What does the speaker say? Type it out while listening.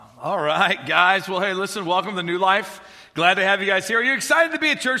All right, guys. Well, hey, listen, welcome to New Life. Glad to have you guys here. Are you excited to be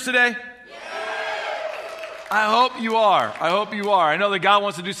at church today? I hope you are. I know that God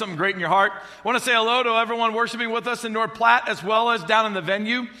wants to do something great in your heart. I want to say hello to everyone worshiping with us in North Platte as well as down in the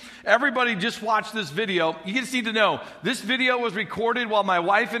venue. Everybody just watched this video. You just need to know, this video was recorded while my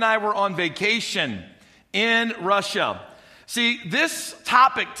wife and I were on vacation in Russia. See, this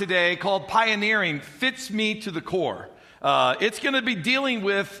topic today called pioneering fits me to the core. It's going to be dealing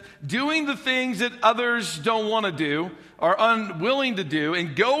with doing the things that others don't want to do, are unwilling to do,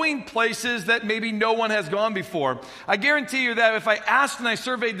 and going places that maybe no one has gone before. I guarantee you that if I asked and I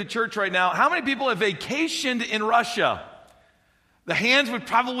surveyed the church right now, how many people have vacationed in Russia? The hands would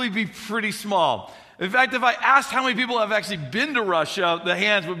probably be pretty small. In fact, if I asked how many people have actually been to Russia, the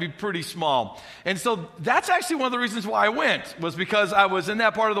hands would be pretty small. And so that's actually one of the reasons why I went, was because I was in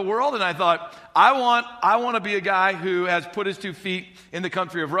that part of the world and I thought, I want to be a guy who has put his 2 feet in the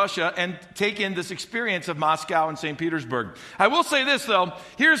country of Russia and take in this experience of Moscow and St. Petersburg. I will say this though,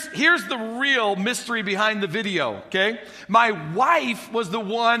 here's the real mystery behind the video, okay? My wife was the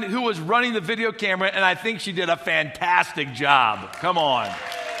one who was running the video camera and I think she did a fantastic job. Come on.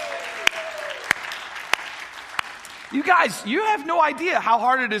 You guys, you have no idea how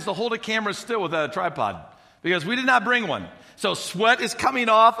hard it is to hold a camera still without a tripod, because we did not bring one. So sweat is coming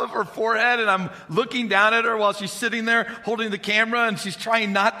off of her forehead, and I'm looking down at her while she's sitting there holding the camera, and she's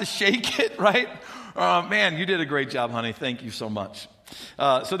trying not to shake it, right? Man, you did a great job, honey. Thank you so much.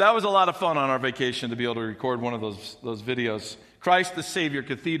 So that was a lot of fun on our vacation to be able to record one of those videos. Christ the Savior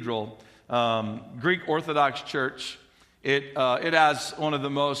Cathedral, Greek Orthodox Church. It has one of the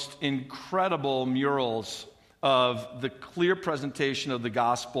most incredible murals of the clear presentation of the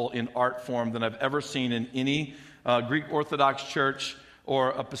gospel in art form that I've ever seen in any Greek Orthodox church or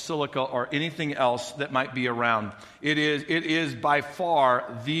a basilica or anything else that might be around. It is by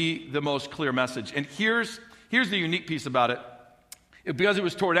far the most clear message. And here's the unique piece about it. Because it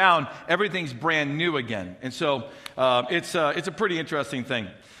was torn down, everything's brand new again. And so it's a pretty interesting thing.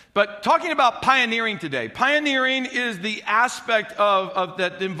 But talking about pioneering today, pioneering is the aspect of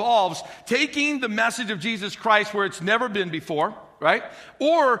that involves taking the message of Jesus Christ where it's never been before, right?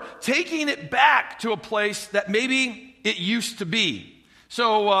 Or taking it back to a place that maybe it used to be.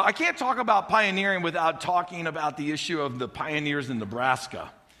 So I can't talk about pioneering without talking about the issue of the pioneers in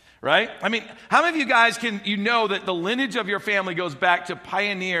Nebraska, right? I mean, how many of you guys you know that the lineage of your family goes back to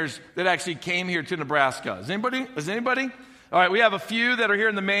pioneers that actually came here to Nebraska? Is anybody? All right, we have a few that are here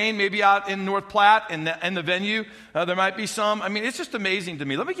in the main, maybe out in North Platte in the venue. There might be some. I mean, it's just amazing to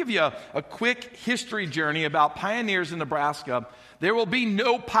me. Let me give you a quick history journey about pioneers in Nebraska. There will be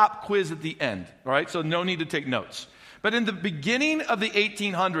no pop quiz at the end, all right? So no need to take notes. But in the beginning of the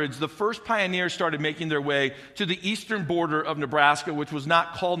 1800s, the first pioneers started making their way to the eastern border of Nebraska, which was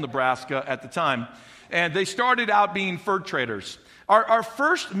not called Nebraska at the time. And they started out being fur traders. Our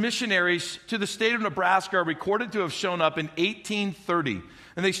first missionaries to the state of Nebraska are recorded to have shown up in 1830.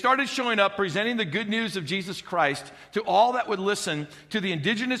 And they started showing up presenting the good news of Jesus Christ to all that would listen, to the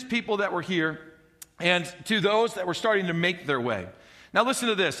indigenous people that were here and to those that were starting to make their way. Now listen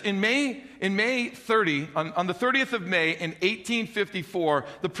to this. On the 30th of May in 1854,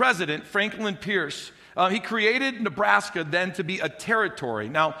 the president, Franklin Pierce, he created Nebraska then to be a territory.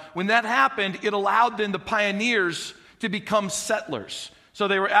 Now, when that happened, it allowed then the pioneers to become settlers. So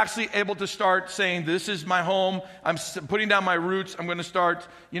they were actually able to start saying, this is my home, I'm putting down my roots, I'm going to start,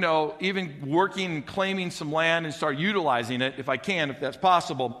 even working and claiming some land and start utilizing it if I can, if that's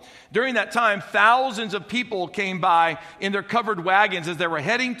possible. During that time, thousands of people came by in their covered wagons as they were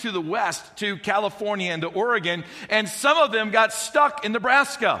heading to the west, to California and to Oregon, and some of them got stuck in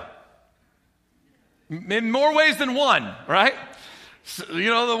Nebraska. In more ways than one, right? So,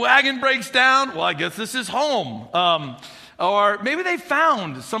 the wagon breaks down. Well, I guess this is home. Or maybe they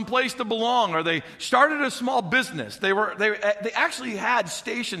found some place to belong, or they started a small business. They actually had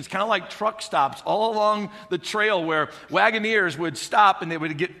stations, kind of like truck stops, all along the trail where wagoneers would stop and they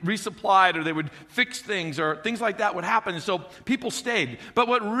would get resupplied, or they would fix things, or things like that would happen. And so people stayed. But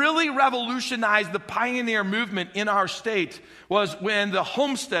what really revolutionized the pioneer movement in our state was when the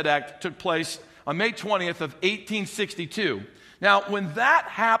Homestead Act took place on May 20th of 1862. Now, when that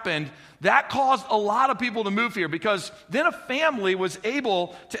happened, that caused a lot of people to move here, because then a family was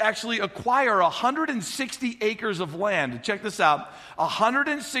able to actually acquire 160 acres of land. Check this out,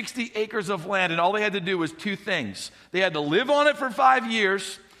 160 acres of land, and all they had to do was 2 things. They had to live on it for 5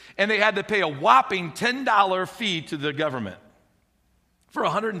 years, and they had to pay a whopping $10 fee to the government for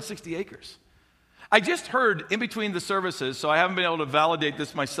 160 acres. I just heard in between the services, so I haven't been able to validate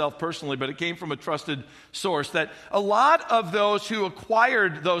this myself personally, but it came from a trusted source, that a lot of those who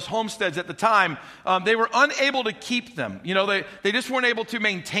acquired those homesteads at the time, they were unable to keep them. You know, they just weren't able to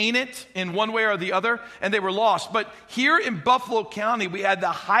maintain it in one way or the other, and they were lost. But here in Buffalo County, we had the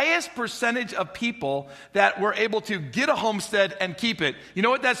highest percentage of people that were able to get a homestead and keep it. You know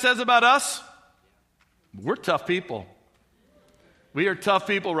what that says about us? We're tough people. We are tough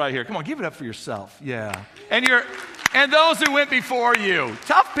people right here. Come on, give it up for yourself. Yeah. And those who went before you.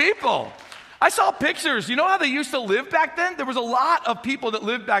 Tough people. I saw pictures. You know how they used to live back then? There was a lot of people that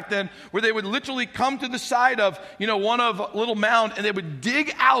lived back then where they would literally come to the side of, one of a little mound, and they would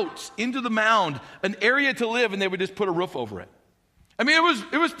dig out into the mound an area to live, and they would just put a roof over it. I mean,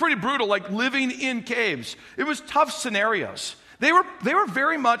 it was pretty brutal, like living in caves. It was tough scenarios. They were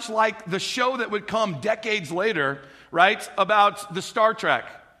very much like the show that would come decades later, right, about the Star Trek.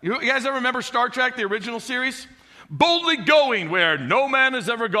 You guys ever remember Star Trek, the original series? Boldly going where no man has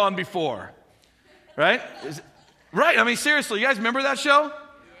ever gone before, right? Right, I mean, seriously, you guys remember that show?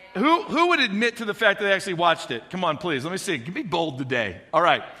 Who would admit to the fact that they actually watched it? Come on, please, let me see. Be bold today. All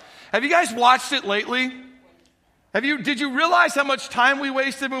right. Have you guys watched it lately? Did you realize how much time we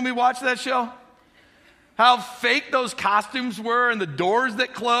wasted when we watched that show? How fake those costumes were and the doors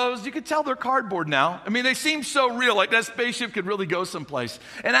that closed. You could tell they're cardboard now. I mean, they seem so real, like that spaceship could really go someplace.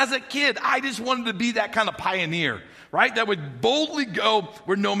 And as a kid, I just wanted to be that kind of pioneer, right? That would boldly go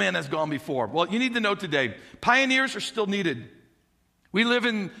where no man has gone before. Well, you need to know today, pioneers are still needed. We live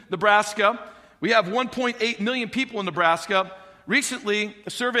in Nebraska. We have 1.8 million people in Nebraska. Recently,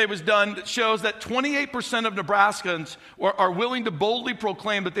 a survey was done that shows that 28% of Nebraskans are willing to boldly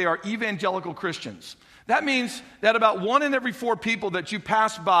proclaim that they are evangelical Christians. That means that about 1 in every 4 people that you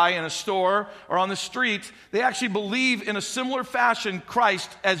pass by in a store or on the street, they actually believe in a similar fashion Christ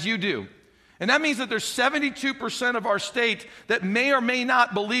as you do. And that means that there's 72% of our state that may or may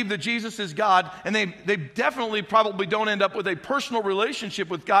not believe that Jesus is God, and they definitely probably don't end up with a personal relationship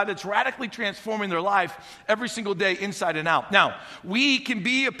with God that's radically transforming their life every single day inside and out. Now, we can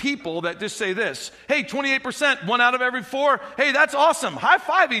be a people that just say this, hey, 28%, 1 out of every 4, hey, that's awesome. High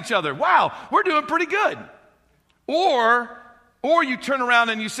five each other. Wow, we're doing pretty good. Or you turn around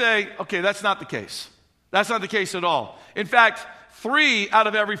and you say, okay, that's not the case. That's not the case at all. In fact, 3 out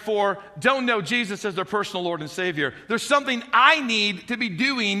of every 4 don't know Jesus as their personal Lord and Savior. There's something I need to be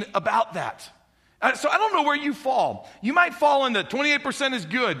doing about that. So I don't know where you fall. You might fall in the 28% is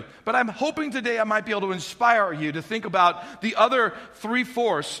good, but I'm hoping today I might be able to inspire you to think about the other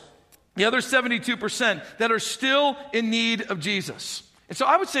 3/4, the other 72% that are still in need of Jesus. And so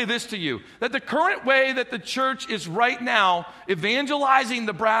I would say this to you, that the current way that the church is right now evangelizing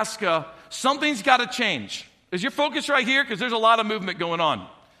Nebraska, something's got to change. Is your focus right here? Because there's a lot of movement going on.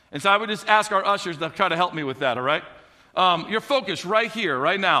 And so I would just ask our ushers to try to help me with that, all right? Your focus right here,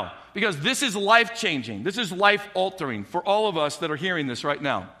 right now. Because this is life-changing. This is life-altering for all of us that are hearing this right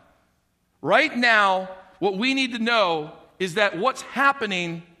now. Right now, what we need to know is that what's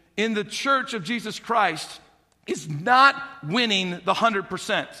happening in the church of Jesus Christ is not winning the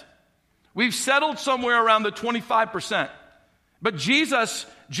 100%. We've settled somewhere around the 25%. But Jesus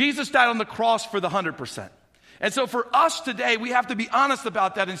died on the cross for the 100%. And so for us today, we have to be honest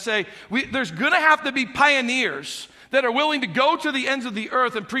about that and say, there's going to have to be pioneers that are willing to go to the ends of the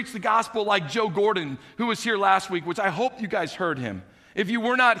earth and preach the gospel like Joe Gordon, who was here last week, which I hope you guys heard him. If you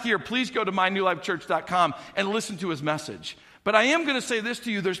were not here, please go to mynewlifechurch.com and listen to his message. But I am going to say this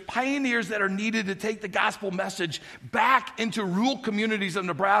to you, there's pioneers that are needed to take the gospel message back into rural communities of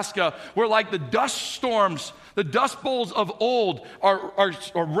Nebraska where like the dust storms, the dust bowls of old are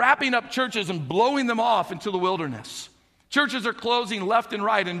wrapping up churches and blowing them off into the wilderness. Churches are closing left and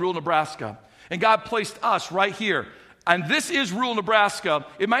right in rural Nebraska. And God placed us right here. And this is rural Nebraska.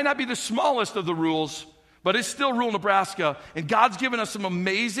 It might not be the smallest of the rurals, but it's still rural Nebraska. And God's given us some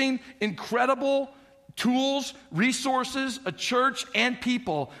amazing, incredible tools, resources, a church, and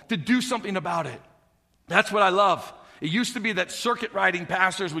people to do something about it. That's what I love. It used to be that circuit riding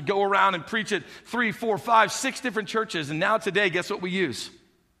pastors would go around and preach at 3, 4, 5, 6 different churches. And now today, guess what we use?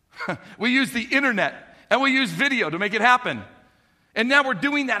 We use the internet and we use video to make it happen. And now we're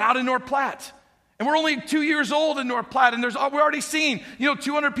doing that out in North Platte. And we're only 2 years old in North Platte. And we're already seeing,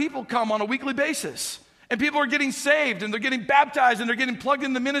 200 people come on a weekly basis. And people are getting saved, and they're getting baptized, and they're getting plugged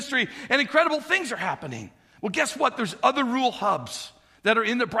in the ministry, and incredible things are happening. Well, guess what? There's other rural hubs that are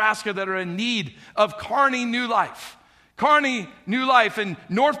in Nebraska that are in need of Kearney New Life. Kearney New Life and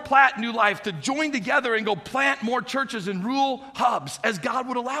North Platte New Life to join together and go plant more churches in rural hubs as God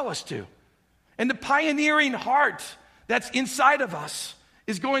would allow us to. And the pioneering heart that's inside of us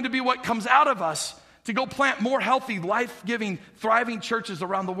is going to be what comes out of us to go plant more healthy, life-giving, thriving churches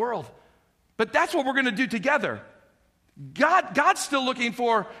around the world. But that's what we're going to do together. God's still looking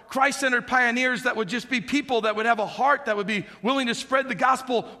for Christ-centered pioneers that would just be people that would have a heart that would be willing to spread the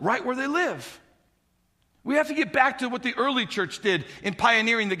gospel right where they live. We have to get back to what the early church did in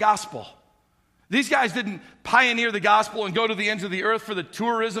pioneering the gospel. These guys didn't pioneer the gospel and go to the ends of the earth for the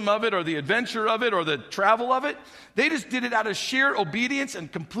tourism of it or the adventure of it or the travel of it. They just did it out of sheer obedience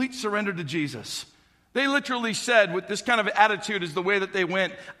and complete surrender to Jesus. They literally said, with this kind of attitude is the way that they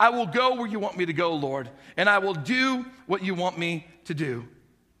went, I will go where you want me to go, Lord, and I will do what you want me to do.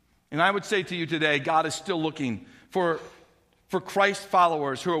 And I would say to you today, God is still looking for Christ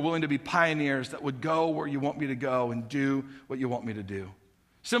followers who are willing to be pioneers that would go where you want me to go and do what you want me to do.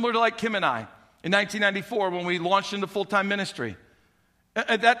 Similar to like Kim and I in 1994 when we launched into full-time ministry.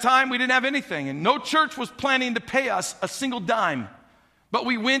 At that time, we didn't have anything, and no church was planning to pay us a single dime. But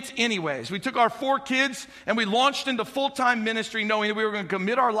we went anyways. We took our 4 kids and we launched into full-time ministry knowing that we were going to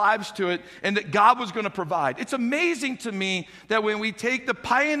commit our lives to it and that God was going to provide. It's amazing to me that when we take the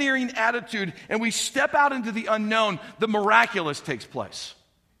pioneering attitude and we step out into the unknown, the miraculous takes place.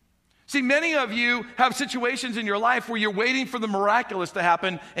 See, many of you have situations in your life where you're waiting for the miraculous to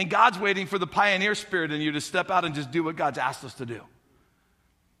happen and God's waiting for the pioneer spirit in you to step out and just do what God's asked us to do.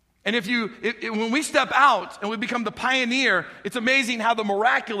 And when we step out and we become the pioneer, it's amazing how the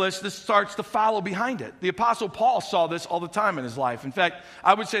miraculous just starts to follow behind it. The Apostle Paul saw this all the time in his life. In fact,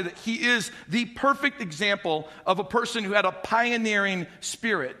 I would say that he is the perfect example of a person who had a pioneering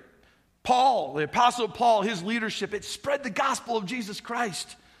spirit. Paul, the Apostle Paul, his leadership, it spread the gospel of Jesus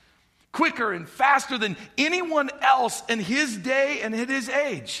Christ quicker and faster than anyone else in his day and in his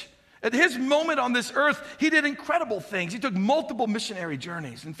age. At his moment on this earth, he did incredible things. He took multiple missionary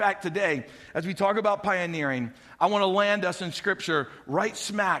journeys. In fact, today, as we talk about pioneering, I want to land us in Scripture right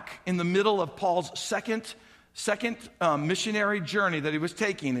smack in the middle of Paul's second missionary journey that he was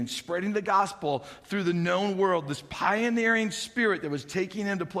taking and spreading the gospel through the known world. This pioneering spirit that was taking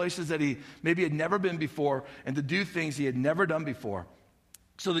him to places that he maybe had never been before and to do things he had never done before,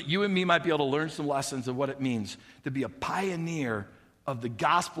 so that you and me might be able to learn some lessons of what it means to be a pioneer of the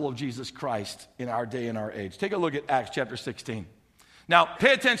gospel of Jesus Christ in our day and our age. Take a look at Acts chapter 16. Now,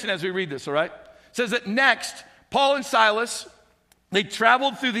 pay attention as we read this, all right? It says that next, Paul and Silas, they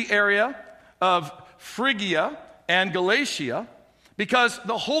traveled through the area of Phrygia and Galatia because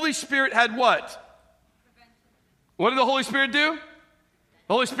the Holy Spirit had what? What did the Holy Spirit do?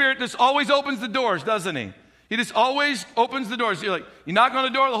 The Holy Spirit just always opens the doors, doesn't he? He just always opens the doors. You're like, you knock on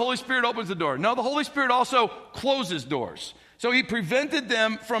the door, the Holy Spirit opens the door. No, the Holy Spirit also closes doors. So he prevented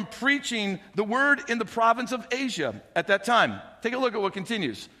them from preaching the word in the province of Asia at that time. Take a look at what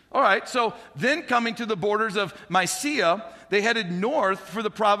continues. All right, so then coming to the borders of Mysia, they headed north for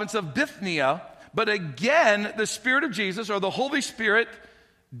the province of Bithynia. But again, the Spirit of Jesus, or the Holy Spirit,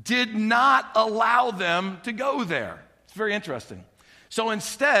 did not allow them to go there. It's very interesting. So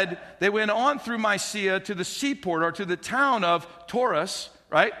instead, they went on through Mysia to the seaport, or to the town of Taurus,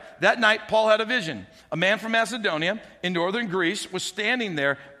 right? That night, Paul had a vision. A man from Macedonia in northern Greece was standing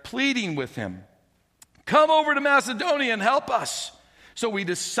there pleading with him. Come over to Macedonia and help us. So we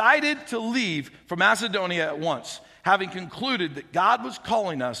decided to leave for Macedonia at once, having concluded that God was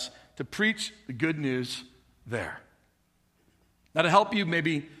calling us to preach the good news there. Now, to help you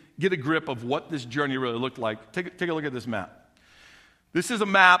maybe get a grip of what this journey really looked like, take a look at this map. This is a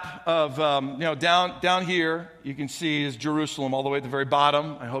map of, down here, you can see is Jerusalem all the way at the very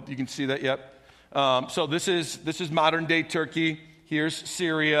bottom. I hope you can see that yet. So this is modern day Turkey. Here's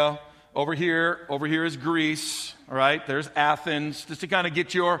Syria. Over here is Greece. All right, there's Athens. Just to kind of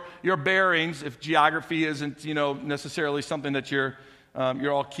get your bearings, if geography isn't necessarily something that you're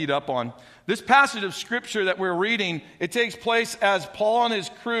all keyed up on. This passage of scripture that we're reading, it takes place as Paul and his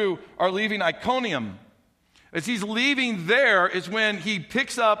crew are leaving Iconium. As he's leaving there is when he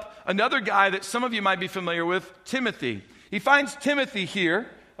picks up another guy that some of you might be familiar with, Timothy. He finds Timothy here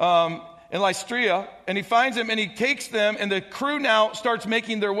in Lystra, and he finds him and he takes them, and the crew now starts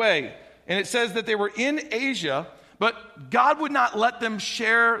making their way. And it says that they were in Asia, but God would not let them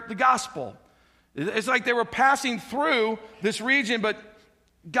share the gospel. It's like they were passing through this region, but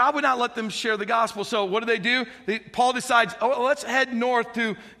God would not let them share the gospel. So what do? Paul decides, let's head north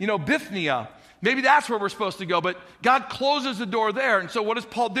to, Bithynia. Maybe that's where we're supposed to go, but God closes the door there. And so what does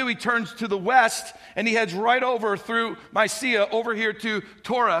Paul do? He turns to the west, and he heads right over through Mysia, over here to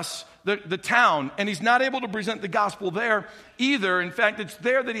Taurus, the town. And he's not able to present the gospel there either. In fact, it's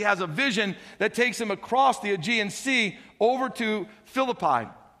there that he has a vision that takes him across the Aegean Sea over to Philippi.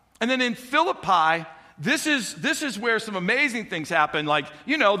 And then in Philippi, this is where some amazing things happen. Like,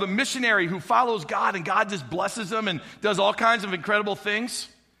 the missionary who follows God and God just blesses him and does all kinds of incredible things.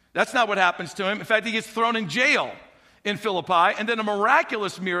 That's not what happens to him. In fact, he gets thrown in jail in Philippi, and then a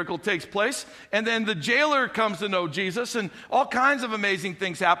miraculous miracle takes place, and then the jailer comes to know Jesus, and all kinds of amazing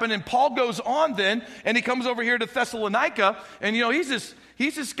things happen. And Paul goes on then, and he comes over here to Thessalonica, and he's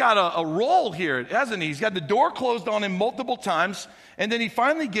just got a role here, hasn't he? He's got the door closed on him multiple times, and then he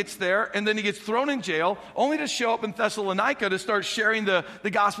finally gets there, and then he gets thrown in jail, only to show up in Thessalonica to start sharing the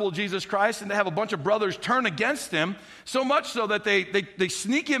gospel of Jesus Christ, and to have a bunch of brothers turn against him, so much so that they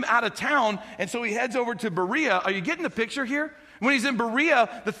sneak him out of town, and so he heads over to Berea. Are you getting the picture here? When he's in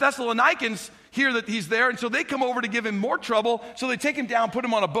Berea, the Thessalonians hear that he's there, and so they come over to give him more trouble, so they take him down, put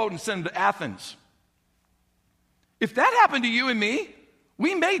him on a boat, and send him to Athens. If that happened to you and me,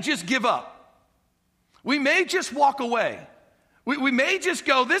 we may just give up. We may just walk away. We may just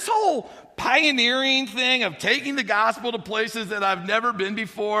go, this whole pioneering thing of taking the gospel to places that I've never been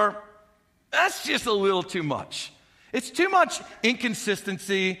before, that's just a little too much. It's too much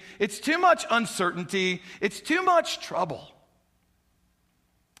inconsistency. It's too much uncertainty. It's too much trouble.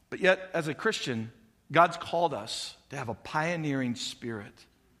 But yet, as a Christian, God's called us to have a pioneering spirit,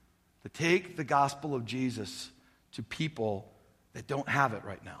 to take the gospel of Jesus to people that don't have it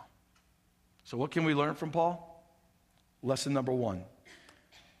right now. So what can we learn from Paul? Lesson number 1.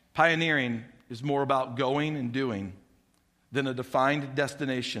 Pioneering is more about going and doing than a defined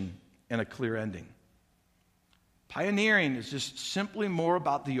destination and a clear ending. Pioneering is just simply more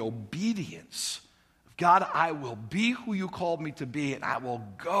about the obedience of God. I will be who you called me to be, and I will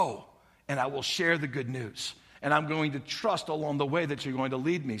go and I will share the good news. And I'm going to trust along the way that you're going to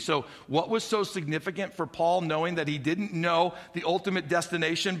lead me. So what was so significant for Paul, knowing that he didn't know the ultimate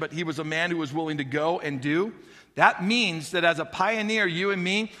destination, but he was a man who was willing to go and do? That means that as a pioneer, you and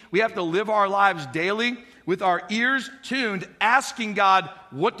me, we have to live our lives daily with our ears tuned, asking God,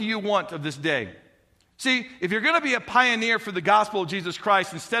 what do you want of this day? See, if you're going to be a pioneer for the gospel of Jesus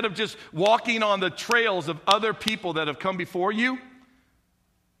Christ, instead of just walking on the trails of other people that have come before you,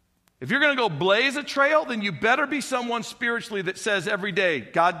 if you're going to go blaze a trail, then you better be someone spiritually that says every day,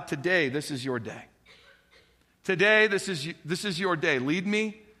 God, today, this is your day. Today, this is your day. Lead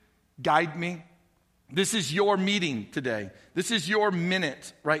me, guide me. This is your meeting today. This is your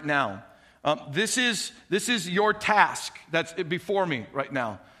minute right now. This is your task that's before me right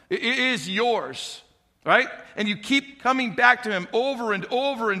now. It is yours. Right? And you keep coming back to him over and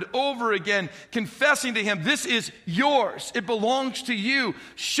over and over again, confessing to him, this is yours. It belongs to you.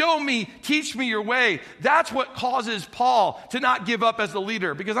 Show me, teach me your way. That's what causes Paul to not give up as a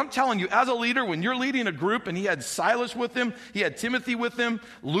leader. Because I'm telling you, as a leader, when you're leading a group, and he had Silas with him, he had Timothy with him,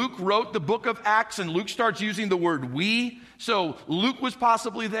 Luke wrote the book of Acts, and Luke starts using the word we. So Luke was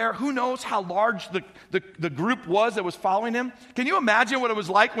possibly there. Who knows how large the group was that was following him? Can you imagine what it was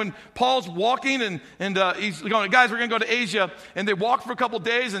like when Paul's walking and he's going, guys, we're going to go to Asia. And they walk for a couple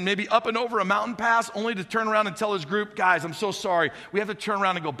days and maybe up and over a mountain pass, only to turn around and tell his group, guys, I'm so sorry. We have to turn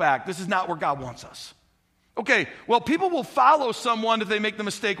around and go back. This is not where God wants us. Okay, well, people will follow someone if they make the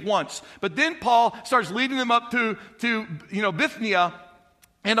mistake once. But then Paul starts leading them up to Bithynia.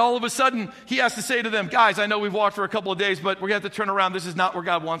 And all of a sudden, he has to say to them, guys, I know we've walked for a couple of days, but we're going to have to turn around. This is not where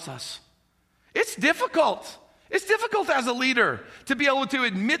God wants us. It's difficult. It's difficult as a leader to be able to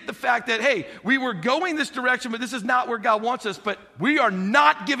admit the fact that, hey, we were going this direction, but this is not where God wants us, but we are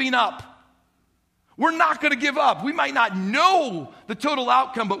not giving up. We're not going to give up. We might not know the total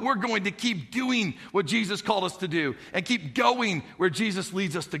outcome, but we're going to keep doing what Jesus called us to do and keep going where Jesus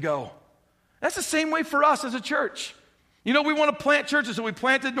leads us to go. That's the same way for us as a church. We want to plant churches, so we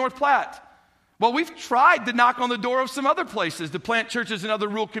planted North Platte. Well, we've tried to knock on the door of some other places to plant churches in other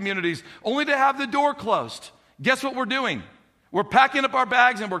rural communities, only to have the door closed. Guess what we're doing? We're packing up our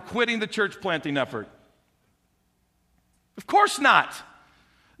bags and we're quitting the church planting effort. Of course not.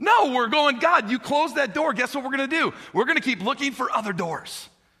 No, we're going, God, you closed that door. Guess what we're going to do? We're going to keep looking for other doors.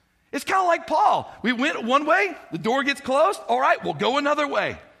 It's kind of like Paul. We went one way, the door gets closed. All right, we'll go another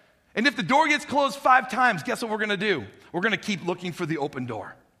way. And if the door gets closed 5 times, guess what we're going to do? We're going to keep looking for the open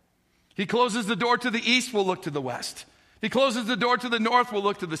door. He closes the door to the east, we'll look to the west. He closes the door to the north, we'll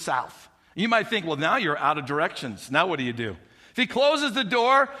look to the south. You might think, well, now you're out of directions. Now what do you do? If he closes the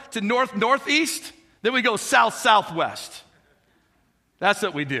door to north-northeast, then we go south-southwest. That's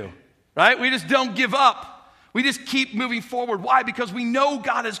what we do, right? We just don't give up. We just keep moving forward. Why? Because we know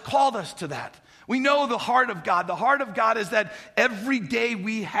God has called us to that. We know the heart of God. The heart of God is that every day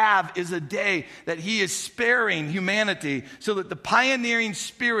we have is a day that he is sparing humanity so that the pioneering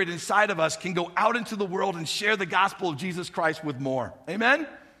spirit inside of us can go out into the world and share the gospel of Jesus Christ with more. Amen?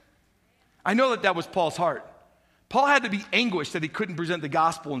 I know that was Paul's heart. Paul had to be anguished that he couldn't present the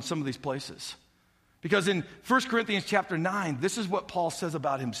gospel in some of these places. Because in 1 Corinthians chapter 9, this is what Paul says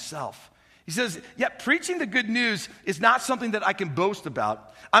about himself. He says, yet preaching the good news is not something that I can boast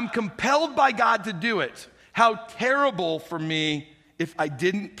about. I'm compelled by God to do it. How terrible for me if I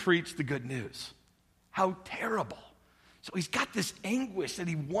didn't preach the good news. How terrible. So he's got this anguish that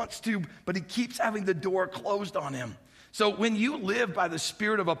he wants to, but he keeps having the door closed on him. So when you live by the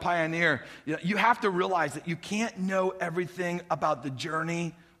spirit of a pioneer, you have to realize that you can't know everything about the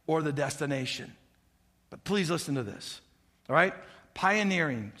journey or the destination. But please listen to this, all right?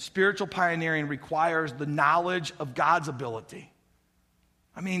 Pioneering, spiritual pioneering requires the knowledge of God's ability.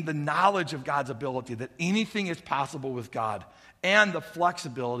 I mean, the knowledge of God's ability, that anything is possible with God, and the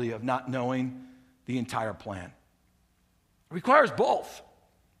flexibility of not knowing the entire plan. It requires both.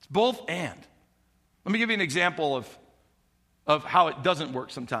 It's both and. Let me give you an example of how it doesn't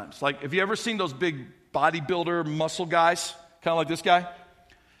work sometimes. Like, have you ever seen those big bodybuilder muscle guys, kind of like this guy?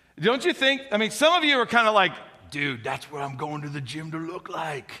 Don't you think, I mean, some of you are kind of like, dude, that's what I'm going to the gym to look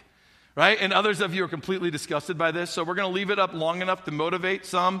like, right? And others of you are completely disgusted by this, so we're going to leave it up long enough to motivate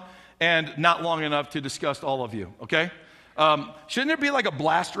some and not long enough to disgust all of you, okay? Shouldn't there be like a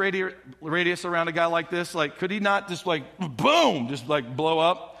blast radius around a guy like this? Like, could he not just like, boom, just like blow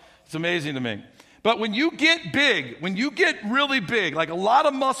up? It's amazing to me. But when you get big, when you get really big, like a lot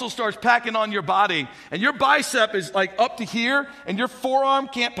of muscle starts packing on your body, and your bicep is like up to here, and your forearm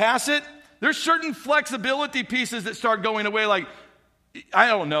can't pass it, there's certain flexibility pieces that start going away. Like, I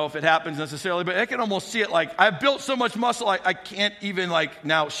don't know if it happens necessarily, but I can almost see it. Like, I've built so much muscle, I can't even like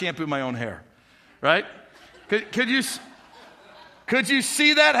now shampoo my own hair, right? Could you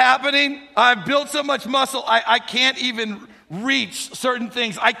see that happening? I've built so much muscle, I can't even reach certain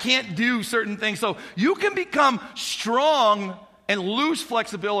things. I can't do certain things. So you can become strong and lose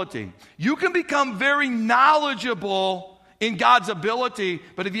flexibility. You can become very knowledgeable in God's ability,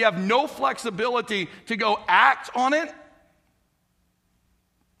 but if you have no flexibility to go act on it,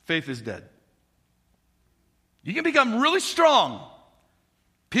 faith is dead. You can become really strong.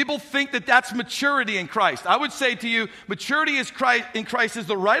 People think that that's maturity in Christ. I would say to you, maturity in Christ is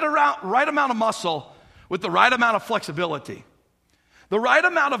the right amount of muscle with the right amount of flexibility. The right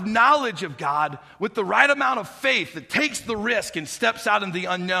amount of knowledge of God with the right amount of faith that takes the risk and steps out in the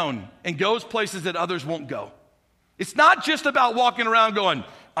unknown and goes places that others won't go. It's not just about walking around going,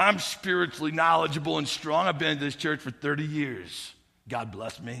 I'm spiritually knowledgeable and strong. I've been in this church for 30 years. God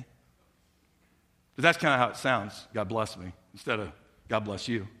bless me. But that's kind of how it sounds, God bless me, instead of God bless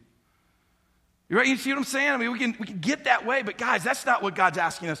you. You right? You see what I'm saying? I mean, we can get that way, but guys, that's not what God's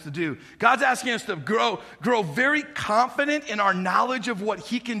asking us to do. God's asking us to grow very confident in our knowledge of what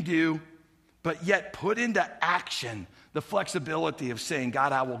He can do, but yet put into action the flexibility of saying,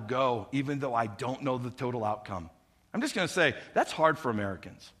 God, I will go, even though I don't know the total outcome. I'm just going to say, that's hard for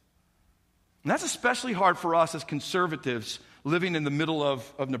Americans. And that's especially hard for us as conservatives living in the middle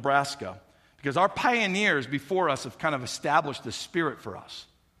of Nebraska, because our pioneers before us have kind of established this spirit for us.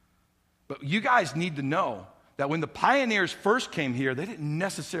 But you guys need to know that when the pioneers first came here, they didn't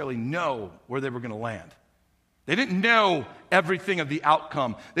necessarily know where they were going to land. They didn't know everything of the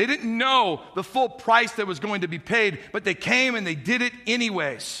outcome. They didn't know the full price that was going to be paid, but they came and they did it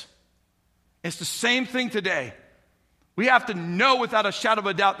anyways. It's the same thing today. We have to know without a shadow of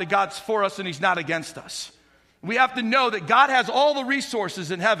a doubt that God's for us and He's not against us. We have to know that God has all the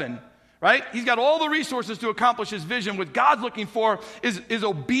resources in heaven, right? He's got all the resources to accomplish His vision. What God's looking for is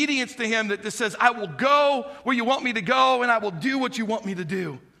obedience to Him that just says, I will go where you want me to go and I will do what you want me to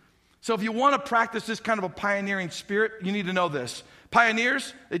do. So if you want to practice this kind of a pioneering spirit, you need to know this.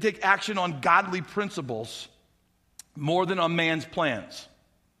 Pioneers, they take action on godly principles more than on man's plans.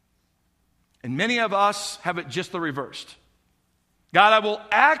 And many of us have it just the reversed. God, I will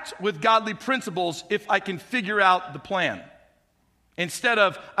act with godly principles if I can figure out the plan. Instead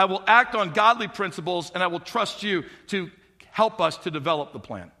of, I will act on godly principles and I will trust you to help us to develop the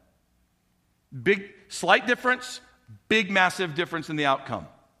plan. Big, slight difference, big, massive difference in the outcome.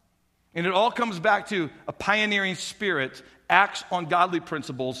 And it all comes back to a pioneering spirit acts on godly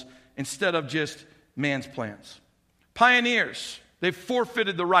principles instead of just man's plans. Pioneers, they've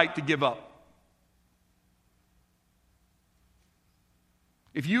forfeited the right to give up.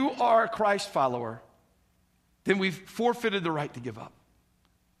 If you are a Christ follower, then we've forfeited the right to give up.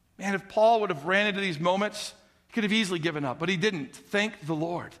 Man, if Paul would have ran into these moments, he could have easily given up, but he didn't. Thank the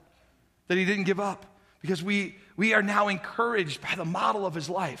Lord that he didn't give up, because we are now encouraged by the model of his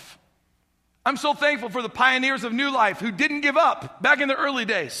life. I'm so thankful for the pioneers of New Life who didn't give up back in the early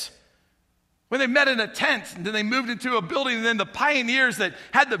days. When they met in a tent, and then they moved into a building, and then the pioneers that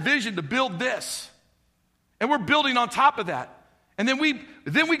had the vision to build this. And we're building on top of that. And then we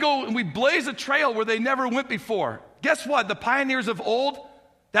go and we blaze a trail where they never went before. Guess what? The pioneers of old,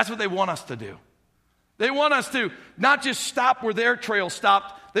 that's what they want us to do. They want us to not just stop where their trail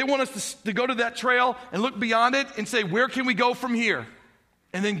stopped. They want us to go to that trail and look beyond it and say, where can we go from here?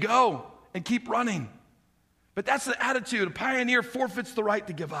 And then go and keep running. But that's the attitude. A pioneer forfeits the right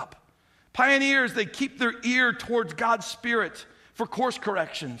to give up. Pioneers, they keep their ear towards God's Spirit for course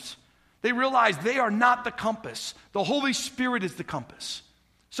corrections. They realize they are not the compass. The Holy Spirit is the compass.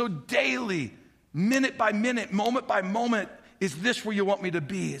 So daily, minute by minute, moment by moment, is this where you want me to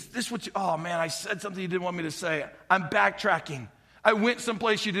be? Is this what you, oh man, I said something you didn't want me to say. I'm backtracking. I went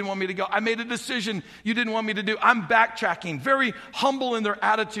someplace you didn't want me to go. I made a decision you didn't want me to do. I'm backtracking. Very humble in their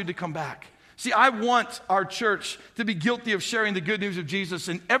attitude to come back. See, I want our church to be guilty of sharing the good news of Jesus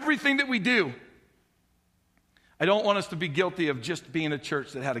in everything that we do. I don't want us to be guilty of just being a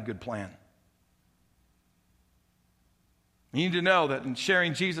church that had a good plan. You need to know that in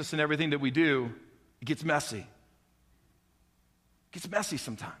sharing Jesus in everything that we do, it gets messy. It gets messy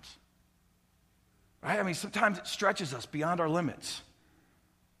sometimes. Right? I mean, sometimes it stretches us beyond our limits.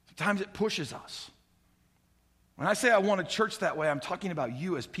 Sometimes it pushes us. When I say I want a church that way, I'm talking about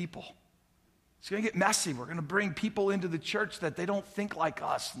you as people. It's going to get messy. We're going to bring people into the church that they don't think like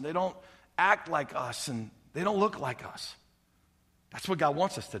us, and they don't act like us, and they don't look like us. That's what God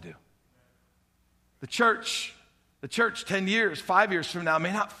wants us to do. The church 10 years, 5 years from now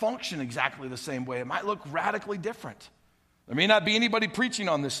may not function exactly the same way. It might look radically different. There may not be anybody preaching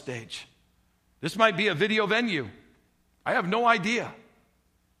on this stage. This might be a video venue. I have no idea.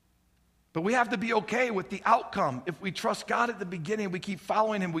 But we have to be okay with the outcome. If we trust God at the beginning, we keep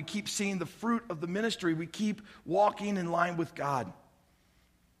following Him, we keep seeing the fruit of the ministry, we keep walking in line with God.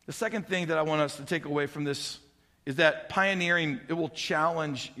 The second thing that I want us to take away from this is that pioneering, it will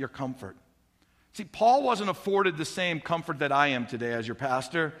challenge your comfort. See, Paul wasn't afforded the same comfort that I am today as your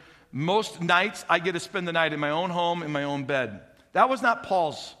pastor. Most nights, I get to spend the night in my own home, in my own bed. That was not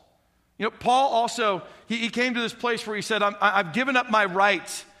Paul's. You know, Paul also, he came to this place where he said, I've given up my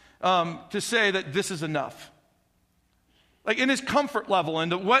right to say that this is enough. Like in his comfort level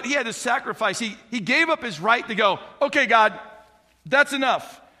and what he had to sacrifice, he gave up his right to go, okay, God, that's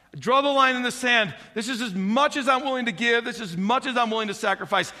enough. Draw the line in the sand. This is as much as I'm willing to give. This is as much as I'm willing to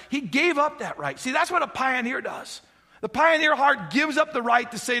sacrifice. He gave up that right. See, that's what a pioneer does. The pioneer heart gives up the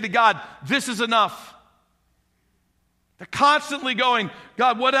right to say to God, this is enough. They're constantly going,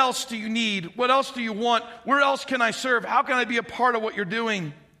 God, what else do you need? What else do you want? Where else can I serve? How can I be a part of what you're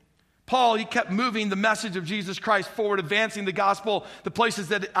doing? Paul, he kept moving the message of Jesus Christ forward, advancing the gospel to places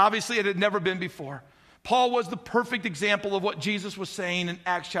that obviously it had never been before. Paul was the perfect example of what Jesus was saying in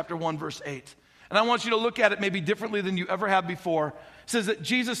Acts chapter 1, verse 8. And I want you to look at it maybe differently than you ever have before. It says that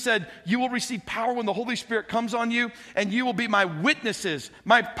Jesus said, you will receive power when the Holy Spirit comes on you, and you will be my witnesses,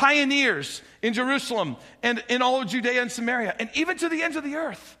 my pioneers in Jerusalem and in all of Judea and Samaria, and even to the ends of the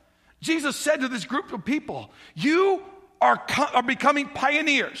earth. Jesus said to this group of people, you are becoming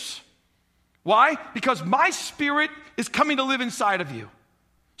pioneers. Why? Because my Spirit is coming to live inside of you.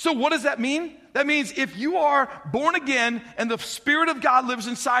 So what does that mean? That means if you are born again and the Spirit of God lives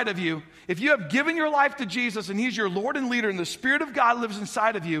inside of you, if you have given your life to Jesus and He's your Lord and leader and the Spirit of God lives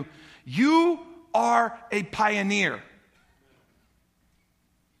inside of you, you are a pioneer.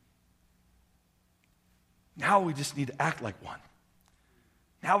 Now we just need to act like one.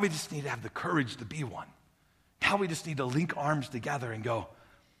 Now we just need to have the courage to be one. Now we just need to link arms together and go,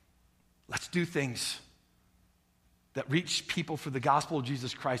 let's do things that reach people for the gospel of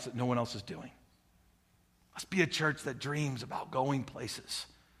Jesus Christ that no one else is doing. Let's be a church that dreams about going places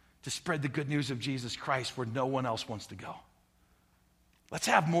to spread the good news of Jesus Christ where no one else wants to go. Let's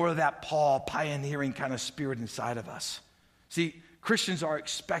have more of that Paul pioneering kind of spirit inside of us. See, Christians are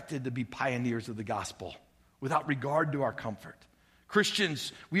expected to be pioneers of the gospel without regard to our comfort.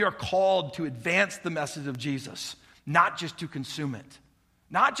 Christians, we are called to advance the message of Jesus, not just to consume it.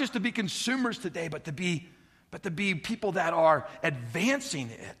 Not just to be consumers today, but to be people that are advancing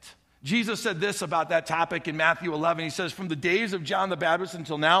it. Jesus said this about that topic in Matthew 11. He says, from the days of John the Baptist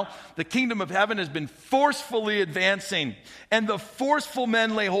until now, the kingdom of heaven has been forcefully advancing, and the forceful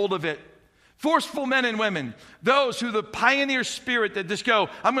men lay hold of it. Forceful men and women, those who the pioneer spirit that just go,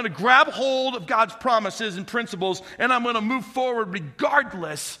 I'm going to grab hold of God's promises and principles, and I'm going to move forward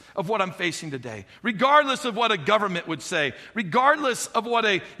regardless of what I'm facing today, regardless of what a government would say, regardless of what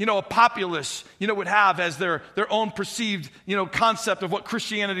a populace, would have as their own perceived, concept of what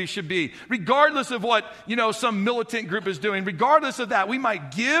Christianity should be, regardless of what, some militant group is doing, regardless of that. We might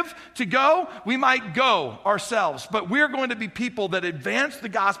give to go, we might go ourselves, but we're going to be people that advance the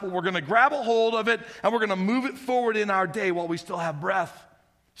gospel. We're going to grab a hold of it, and we're going to move it forward in our day while we still have breath.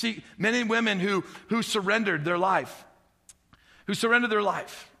 See, men and women who surrendered their life,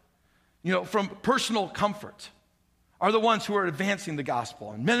 from personal comfort, are the ones who are advancing the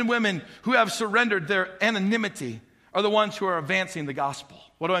gospel. And men and women who have surrendered their anonymity are the ones who are advancing the gospel.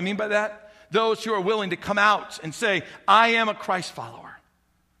 What do I mean by that? Those who are willing to come out and say, I am a Christ follower.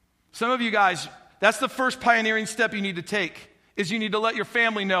 Some of you guys, that's the first pioneering step you need to take, is you need to let your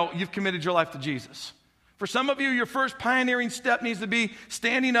family know you've committed your life to Jesus. For some of you, your first pioneering step needs to be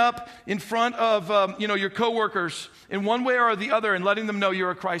standing up in front of your coworkers in one way or the other and letting them know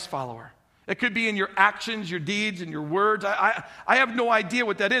you're a Christ follower. It could be in your actions, your deeds, and your words. I have no idea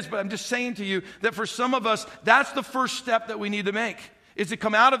what that is, but I'm just saying to you that for some of us, that's the first step that we need to make, is to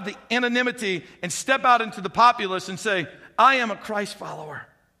come out of the anonymity and step out into the populace and say, I am a Christ follower.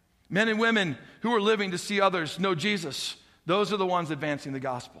 Men and women who are living to see others know Jesus, those are the ones advancing the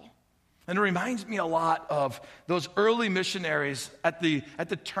gospel. And it reminds me a lot of those early missionaries at the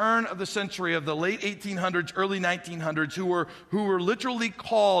turn of the century of the late 1800s, early 1900s, who were literally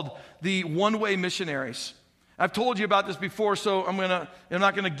called the one-way missionaries. I've told you about this before, so I'm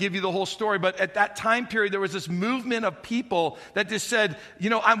not going to give you the whole story, but at that time period, there was this movement of people that just said,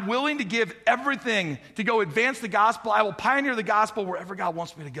 I'm willing to give everything to go advance the gospel. I will pioneer the gospel wherever God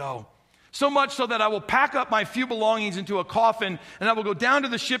wants me to go. So much so that I will pack up my few belongings into a coffin, and I will go down to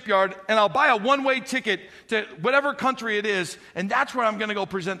the shipyard, and I'll buy a one-way ticket to whatever country it is, and that's where I'm going to go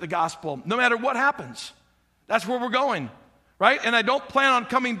present the gospel, no matter what happens. That's where we're going, right? And I don't plan on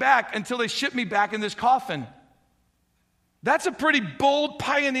coming back until they ship me back in this coffin. That's a pretty bold,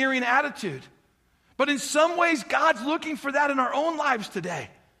 pioneering attitude. But in some ways, God's looking for that in our own lives today,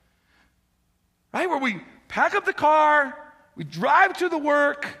 right? Where we pack up the car, we drive to the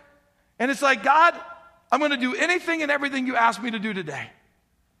work, and it's like, God, I'm going to do anything and everything you ask me to do today.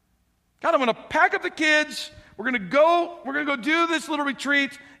 God, I'm going to pack up the kids. We're going to go do this little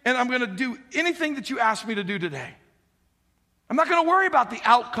retreat, and I'm going to do anything that you ask me to do today. I'm not going to worry about the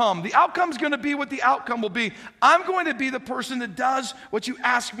outcome. The outcome's going to be what the outcome will be. I'm going to be the person that does what you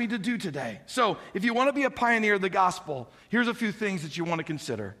ask me to do today. So if you want to be a pioneer of the gospel, here's a few things that you want to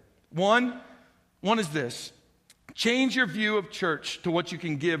consider. One is this. Change your view of church to what you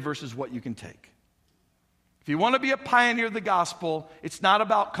can give versus what you can take. If you want to be a pioneer of the gospel, it's not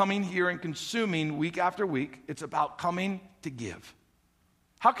about coming here and consuming week after week. It's about coming to give.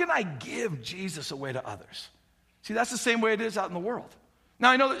 How can I give Jesus away to others? See, that's the same way it is out in the world. Now,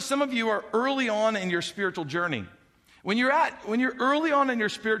 I know that some of you are early on in your spiritual journey. When you're early on in your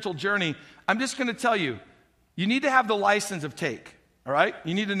spiritual journey, I'm just going to tell you, you need to have the license of take, all right?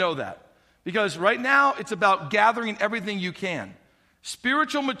 You need to know that. Because right now, it's about gathering everything you can.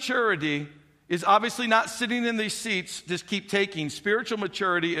 Spiritual maturity is obviously not sitting in these seats, just keep taking. Spiritual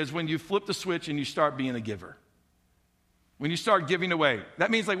maturity is when you flip the switch and you start being a giver. When you start giving away.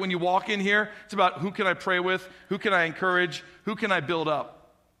 That means like when you walk in here, it's about who can I pray with, who can I encourage, who can I build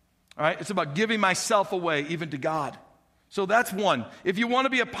up. All right? It's about giving myself away even to God. So that's one. If you want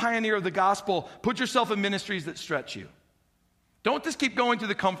to be a pioneer of the gospel, put yourself in ministries that stretch you. Don't just keep going through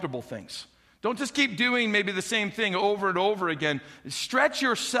the comfortable things. Don't just keep doing maybe the same thing over and over again. Stretch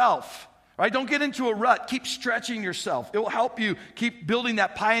yourself, right? Don't get into a rut. Keep stretching yourself. It will help you keep building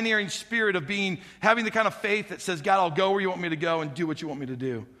that pioneering spirit of having the kind of faith that says, God, I'll go where you want me to go and do what you want me to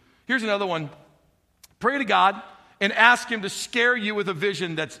do. Here's another one. Pray to God and ask Him to scare you with a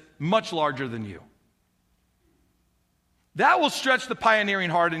vision that's much larger than you. That will stretch the pioneering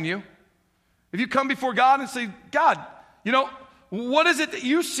heart in you. If you come before God and say, God, what is it that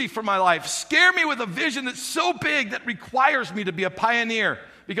you see for my life? Scare me with a vision that's so big that requires me to be a pioneer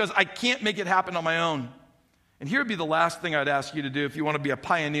because I can't make it happen on my own. And here would be the last thing I'd ask you to do if you want to be a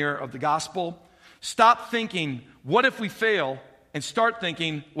pioneer of the gospel. Stop thinking, what if we fail? And start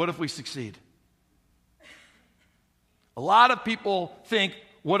thinking, what if we succeed? A lot of people think,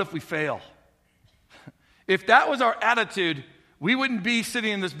 what if we fail? If that was our attitude, we wouldn't be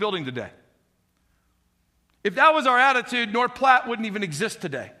sitting in this building today. If that was our attitude, North Platte wouldn't even exist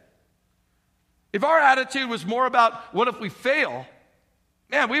today. If our attitude was more about what if we fail,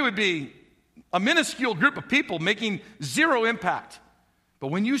 man, we would be a minuscule group of people making zero impact. But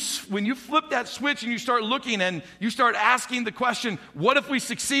when you flip that switch and you start looking and you start asking the question, what if we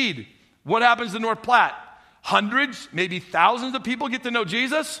succeed? What happens to North Platte? Hundreds, maybe thousands of people get to know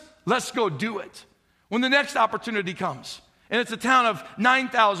Jesus? Let's go do it. When the next opportunity comes, and it's a town of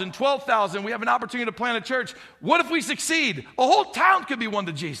 9,000, 12,000, we have an opportunity to plant a church. What if we succeed? A whole town could be won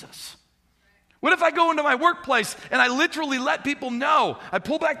to Jesus. What if I go into my workplace and I literally let people know? I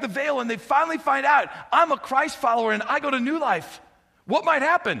pull back the veil and they finally find out I'm a Christ follower and I go to New Life. What might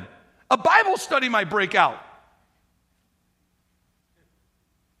happen? A Bible study might break out.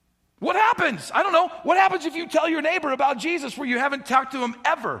 What happens? I don't know. What happens if you tell your neighbor about Jesus where you haven't talked to him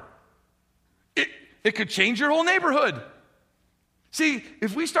ever? It could change your whole neighborhood. See,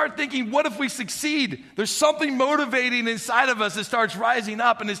 if we start thinking, what if we succeed? There's something motivating inside of us that starts rising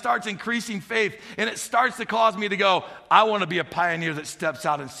up and it starts increasing faith. And it starts to cause me to go, I want to be a pioneer that steps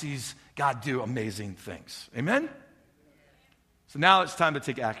out and sees God do amazing things. Amen? So now it's time to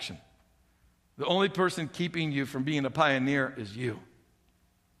take action. The only person keeping you from being a pioneer is you.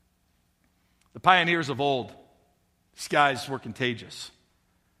 The pioneers of old, these guys were contagious.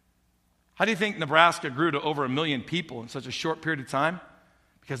 How do you think Nebraska grew to over 1 million people in such a short period of time?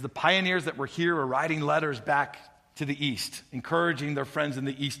 Because the pioneers that were here were writing letters back to the east, encouraging their friends in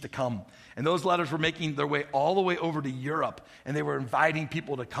the east to come. And those letters were making their way all the way over to Europe, and they were inviting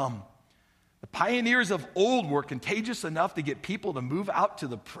people to come. The pioneers of old were contagious enough to get people to move out to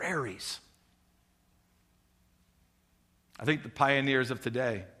the prairies. I think the pioneers of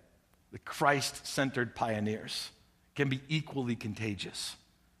today, the Christ-centered pioneers, can be equally contagious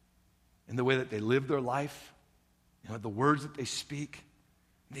in the way that they live their life, the words that they speak,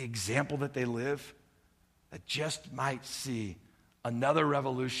 the example that they live, that just might see another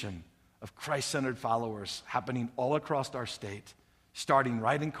revolution of Christ-centered followers happening all across our state, starting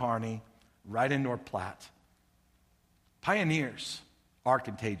right in Kearney, right in North Platte. Pioneers are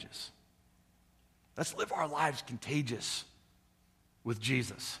contagious. Let's live our lives contagious with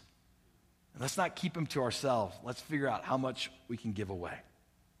Jesus. And let's not keep him to ourselves. Let's figure out how much we can give away.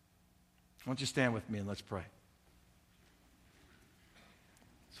 Why don't you stand with me and let's pray.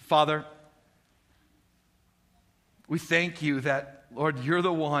 So, Father, we thank you that, Lord, you're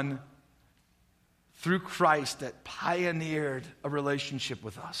the one through Christ that pioneered a relationship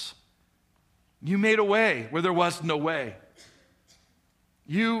with us. You made a way where there was no way.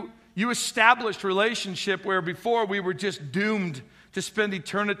 You established relationship where before we were just doomed to spend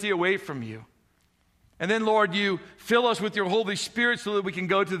eternity away from you. And then, Lord, you fill us with your Holy Spirit so that we can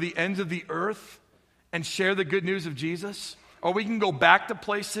go to the ends of the earth and share the good news of Jesus. Or we can go back to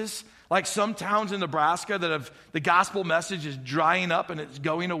places like some towns in Nebraska that have the gospel message is drying up and it's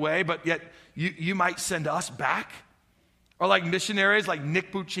going away, but yet you might send us back. Or like missionaries like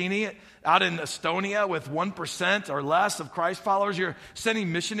Nick Buccini out in Estonia with 1% or less of Christ followers. You're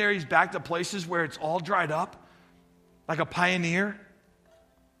sending missionaries back to places where it's all dried up, like a pioneer.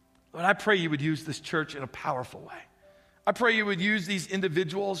 Lord, I pray you would use this church in a powerful way. I pray you would use these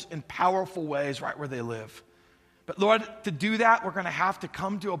individuals in powerful ways right where they live. But Lord, to do that, we're going to have to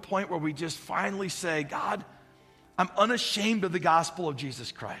come to a point where we just finally say, God, I'm unashamed of the gospel of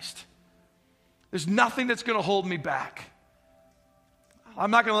Jesus Christ. There's nothing that's going to hold me back. I'm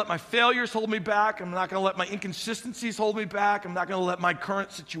not going to let my failures hold me back. I'm not going to let my inconsistencies hold me back. I'm not going to let my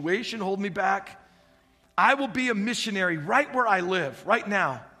current situation hold me back. I will be a missionary right where I live, right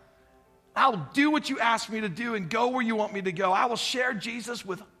now. I'll do what you ask me to do and go where you want me to go. I will share Jesus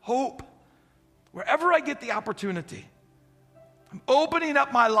with hope wherever I get the opportunity. I'm opening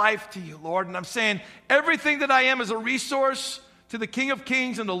up my life to you, Lord, and I'm saying everything that I am is a resource to the King of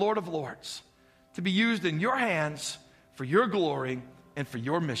Kings and the Lord of Lords to be used in your hands for your glory and for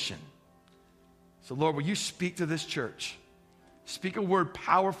your mission. So, Lord, will you speak to this church? Speak a word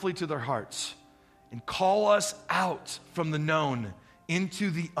powerfully to their hearts and call us out from the known into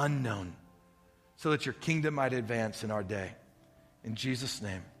the unknown so that your kingdom might advance in our day. In Jesus'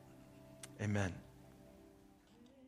 name, amen.